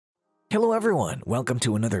Hello everyone, welcome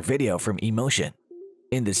to another video from eMotion.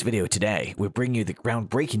 In this video today, we bring you the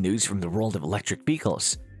groundbreaking news from the world of electric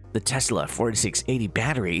vehicles. The Tesla 4680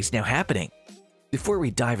 battery is now happening. Before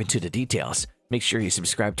we dive into the details, make sure you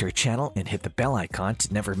subscribe to our channel and hit the bell icon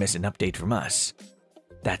to never miss an update from us.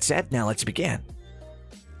 That said, now let's begin.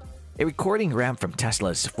 A recording ramp from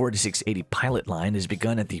Tesla's 4680 pilot line has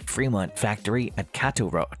begun at the Fremont factory at Cato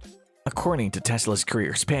Road. According to Tesla's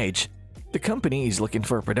careers page, the company is looking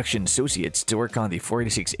for production associates to work on the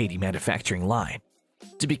 4680 manufacturing line.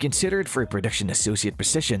 To be considered for a production associate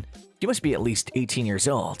position, you must be at least 18 years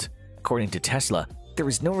old. According to Tesla, there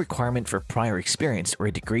is no requirement for prior experience or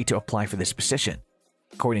a degree to apply for this position.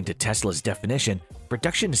 According to Tesla's definition,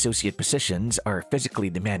 production associate positions are physically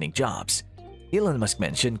demanding jobs. Elon Musk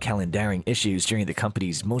mentioned calendaring issues during the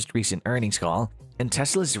company's most recent earnings call, and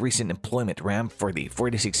Tesla's recent employment ramp for the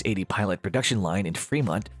 4680 pilot production line in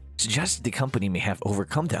Fremont suggests the company may have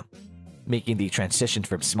overcome them. Making the transition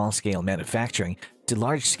from small-scale manufacturing to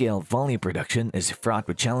large-scale volume production is fraught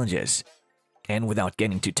with challenges. And without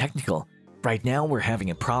getting too technical, right now we're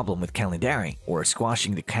having a problem with calendaring or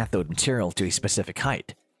squashing the cathode material to a specific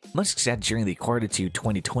height, Musk said during the Q2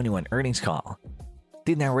 2021 earnings call.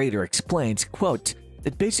 The narrator explains, quote,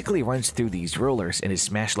 "It basically runs through these rollers and is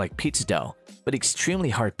smashed like pizza dough, but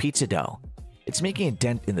extremely hard pizza dough. It's making a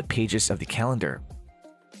dent in the pages of the calendar."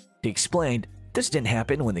 He explained, "This didn't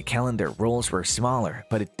happen when the calendar rolls were smaller,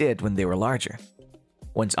 but it did when they were larger."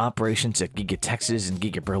 Once operations at Giga Texas and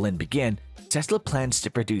Giga Berlin begin, Tesla plans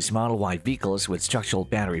to produce Model Y vehicles with structural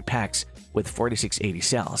battery packs with 4680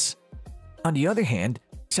 cells. On the other hand,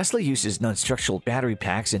 Tesla uses non-structural battery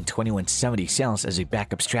packs and 2170 cells as a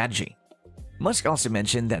backup strategy. Musk also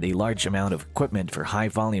mentioned that a large amount of equipment for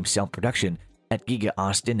high-volume cell production at Giga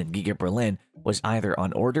Austin and Giga Berlin was either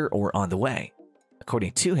on order or on the way.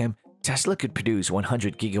 According to him, Tesla could produce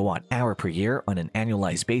 100 gigawatt-hour per year on an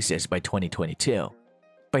annualized basis by 2022.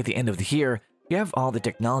 By the end of the year, you have all the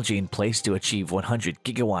technology in place to achieve 100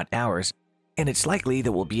 gigawatt-hours, and it's likely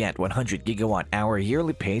that we'll be at 100 gigawatt-hour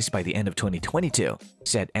yearly pace by the end of 2022,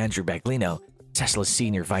 said Andrew Baglino, Tesla's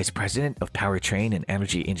Senior Vice President of Powertrain and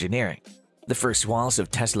Energy Engineering. The first walls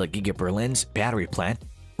of Tesla Giga Berlin's battery plant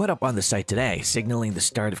went up on the site today, signaling the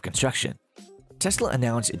start of construction. Tesla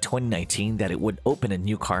announced in 2019 that it would open a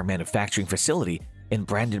new car manufacturing facility in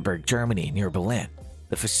Brandenburg, Germany, near Berlin.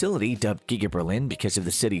 The facility, dubbed Giga Berlin because of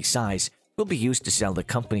the city's size, will be used to sell the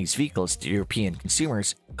company's vehicles to European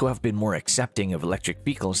consumers who have been more accepting of electric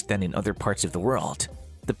vehicles than in other parts of the world.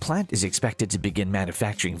 The plant is expected to begin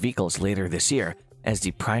manufacturing vehicles later this year as the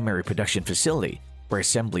primary production facility, where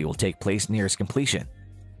assembly will take place nears completion.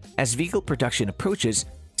 As vehicle production approaches,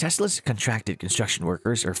 Tesla's contracted construction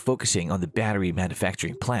workers are focusing on the battery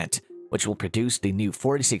manufacturing plant, which will produce the new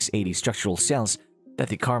 4680 structural cells that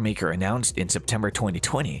the carmaker announced in September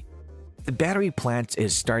 2020. The battery plant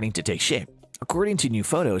is starting to take shape, according to new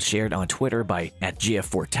photos shared on Twitter by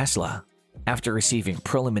 @GF4Tesla, after receiving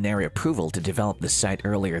preliminary approval to develop the site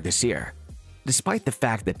earlier this year. Despite the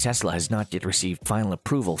fact that Tesla has not yet received final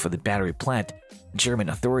approval for the battery plant, German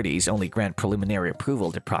authorities only grant preliminary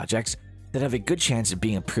approval to projects that have a good chance of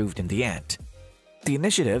being approved in the end. The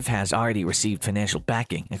initiative has already received financial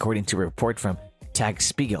backing, according to a report from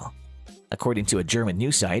Tagesspiegel. According to a German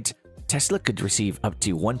news site, Tesla could receive up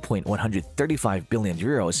to 1.135 billion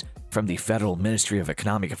euros from the Federal Ministry of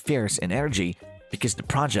Economic Affairs and Energy because the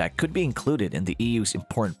project could be included in the EU's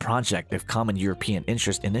Important Project of Common European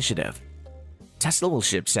Interest initiative. Tesla will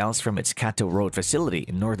ship cells from its Cato Road facility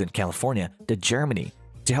in Northern California to Germany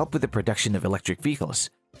to help with the production of electric vehicles,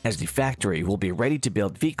 as the factory will be ready to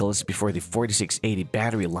build vehicles before the 4680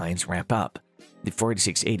 battery lines ramp up. The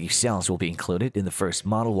 4680 cells will be included in the first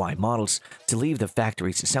Model Y models to leave the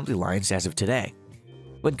factory's assembly lines as of today.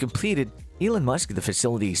 When completed, Elon Musk, the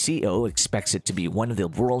facility's CEO, expects it to be one of the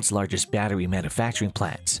world's largest battery manufacturing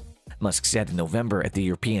plants. Musk said in November at the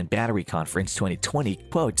European Battery Conference 2020,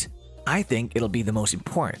 quote, "I think it'll be the most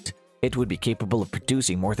important. It would be capable of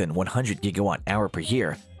producing more than 100 gigawatt-hour per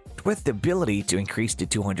year, with the ability to increase to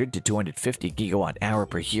 200 to 250 gigawatt-hour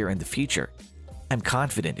per year in the future. I'm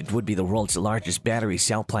confident it would be the world's largest battery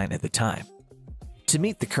cell plant at the time." To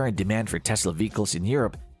meet the current demand for Tesla vehicles in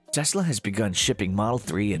Europe, Tesla has begun shipping Model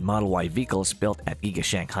 3 and Model Y vehicles built at Giga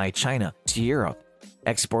Shanghai, China, to Europe.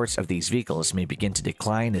 Exports of these vehicles may begin to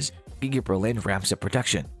decline as Giga Berlin ramps up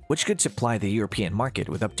production, which could supply the European market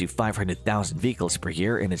with up to 500,000 vehicles per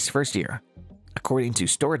year in its first year. According to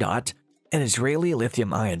StoreDot, an Israeli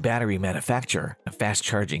lithium-ion battery manufacturer, a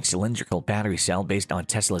fast-charging cylindrical battery cell based on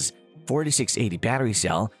Tesla's 4680 battery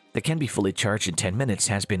cell that can be fully charged in 10 minutes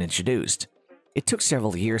has been introduced. It took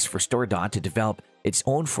several years for StoreDot to develop its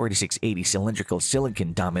own 4680 cylindrical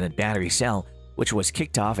silicon-dominant battery cell, which was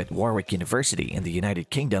kicked off at Warwick University in the United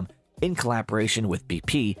Kingdom in collaboration with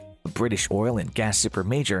BP, a British oil and gas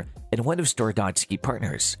supermajor, and one of StoreDot's key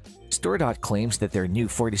partners. StoreDot claims that their new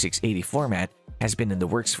 4680 format has been in the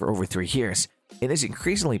works for over 3 years and is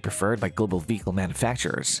increasingly preferred by global vehicle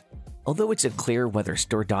manufacturers. Although it's unclear whether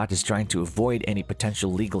StoreDot is trying to avoid any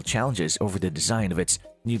potential legal challenges over the design of its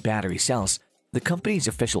new battery cells, the company's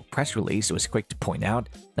official press release was quick to point out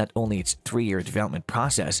not only its 3-year development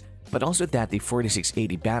process, but also that the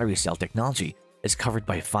 4680 battery cell technology is covered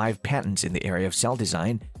by 5 patents in the area of cell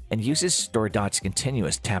design and uses StoreDot's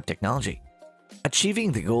continuous tap technology.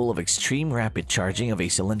 Achieving the goal of extreme rapid charging of a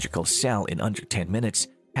cylindrical cell in under 10 minutes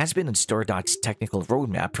has been on StoreDot's technical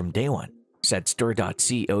roadmap from day one, said StoreDot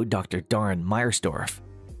CEO Dr. Darren Meyersdorf.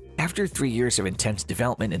 After 3 years of intense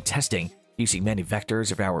development and testing using many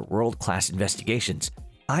vectors of our world-class investigations,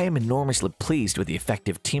 I am enormously pleased with the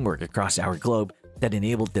effective teamwork across our globe that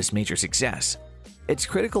enabled this major success. It's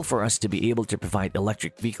critical for us to be able to provide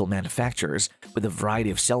electric vehicle manufacturers with a variety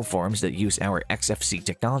of cell forms that use our XFC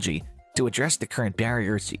technology to address the current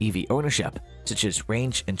barriers to EV ownership, such as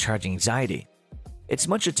range and charging anxiety. Its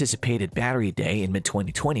much anticipated Battery Day in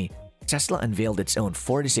mid-2020, Tesla unveiled its own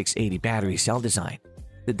 4680 battery cell design.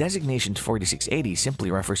 The designation 4680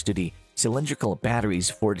 simply refers to the cylindrical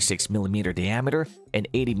battery's 46mm diameter and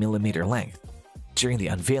 80mm length. During the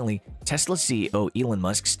unveiling, Tesla CEO Elon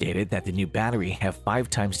Musk stated that the new battery have 5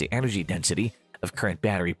 times the energy density of current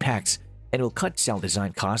battery packs and will cut cell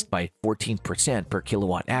design cost by 14% per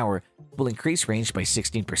kilowatt-hour, will increase range by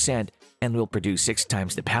 16%, and will produce 6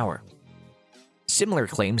 times the power. Similar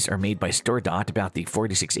claims are made by StoreDot about the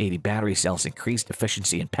 4680 battery cell's increased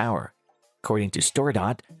efficiency and power. According to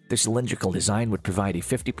StoreDot, the cylindrical design would provide a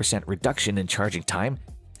 50% reduction in charging time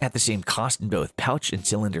at the same cost in both pouch and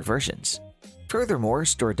cylinder versions. Furthermore,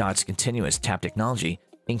 StoreDot's continuous tap technology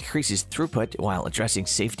increases throughput while addressing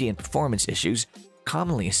safety and performance issues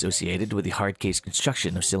commonly associated with the hard case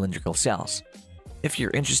construction of cylindrical cells. If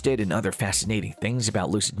you're interested in other fascinating things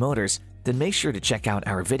about Lucid Motors, then make sure to check out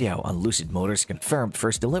our video on Lucid Motors' confirmed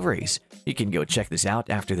first deliveries. You can go check this out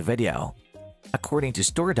after the video. According to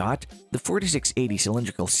StoreDot, the 4680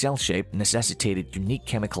 cylindrical cell shape necessitated unique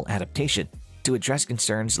chemical adaptation to address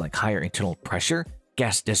concerns like higher internal pressure,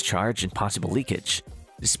 gas discharge, and possible leakage.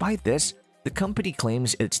 Despite this, the company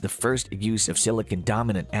claims it's the first use of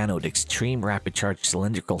silicon-dominant anode extreme rapid charge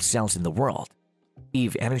cylindrical cells in the world.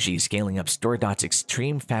 EV Energy is scaling up StoreDot's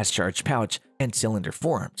extreme fast charge pouch and cylinder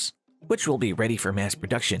forms, which will be ready for mass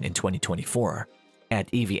production in 2024. At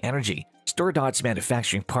EV Energy, StoreDot's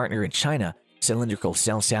manufacturing partner in China, cylindrical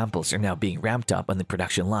cell samples are now being ramped up on the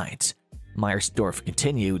production lines. Meyersdorf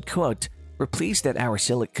continued, quote, "We're pleased that our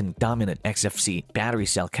silicon-dominant XFC battery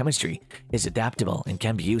cell chemistry is adaptable and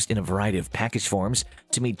can be used in a variety of package forms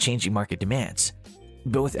to meet changing market demands.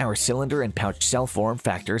 Both our cylinder and pouch cell form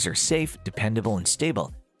factors are safe, dependable, and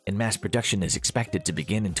stable, and mass production is expected to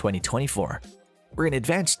begin in 2024. We're in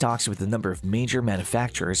advanced talks with a number of major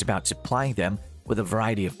manufacturers about supplying them with a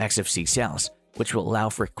variety of XFC cells, which will allow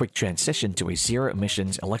for a quick transition to a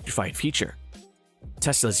zero-emissions electrified future."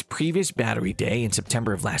 Tesla's previous Battery Day in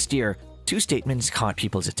September of last year, 2 statements caught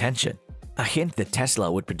people's attention. A hint that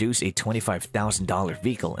Tesla would produce a $25,000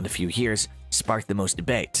 vehicle in a few years sparked the most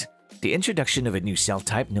debate. The introduction of a new cell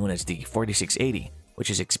type known as the 4680, which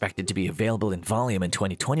is expected to be available in volume in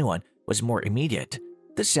 2021, was more immediate.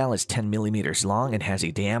 The cell is 10mm long and has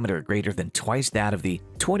a diameter greater than twice that of the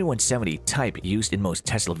 2170 type used in most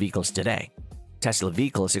Tesla vehicles today. Tesla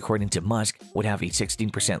vehicles, according to Musk, would have a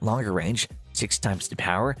 16% longer range, 6 times the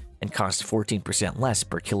power, and cost 14% less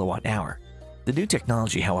per kilowatt-hour. The new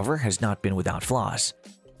technology, however, has not been without flaws.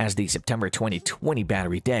 As the September 2020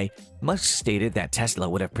 Battery Day, Musk stated that Tesla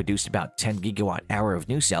would have produced about 10 gigawatt-hour of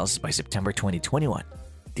new cells by September 2021.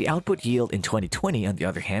 The output yield in 2020, on the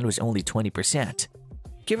other hand, was only 20%.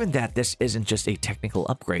 Given that this isn't just a technical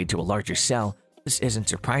upgrade to a larger cell, this isn't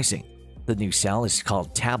surprising. The new cell is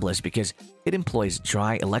called tabless because it employs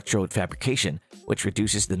dry electrode fabrication, which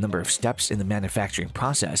reduces the number of steps in the manufacturing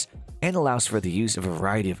process and allows for the use of a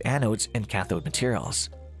variety of anodes and cathode materials.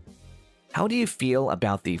 How do you feel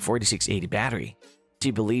about the 4680 battery? Do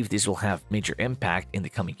you believe this will have major impact in the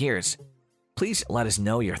coming years? Please let us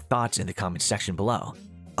know your thoughts in the comment section below.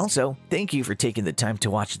 Also, thank you for taking the time to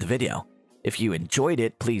watch the video. If you enjoyed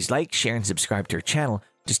it, please like, share, and subscribe to our channel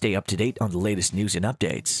to stay up to date on the latest news and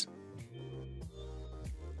updates.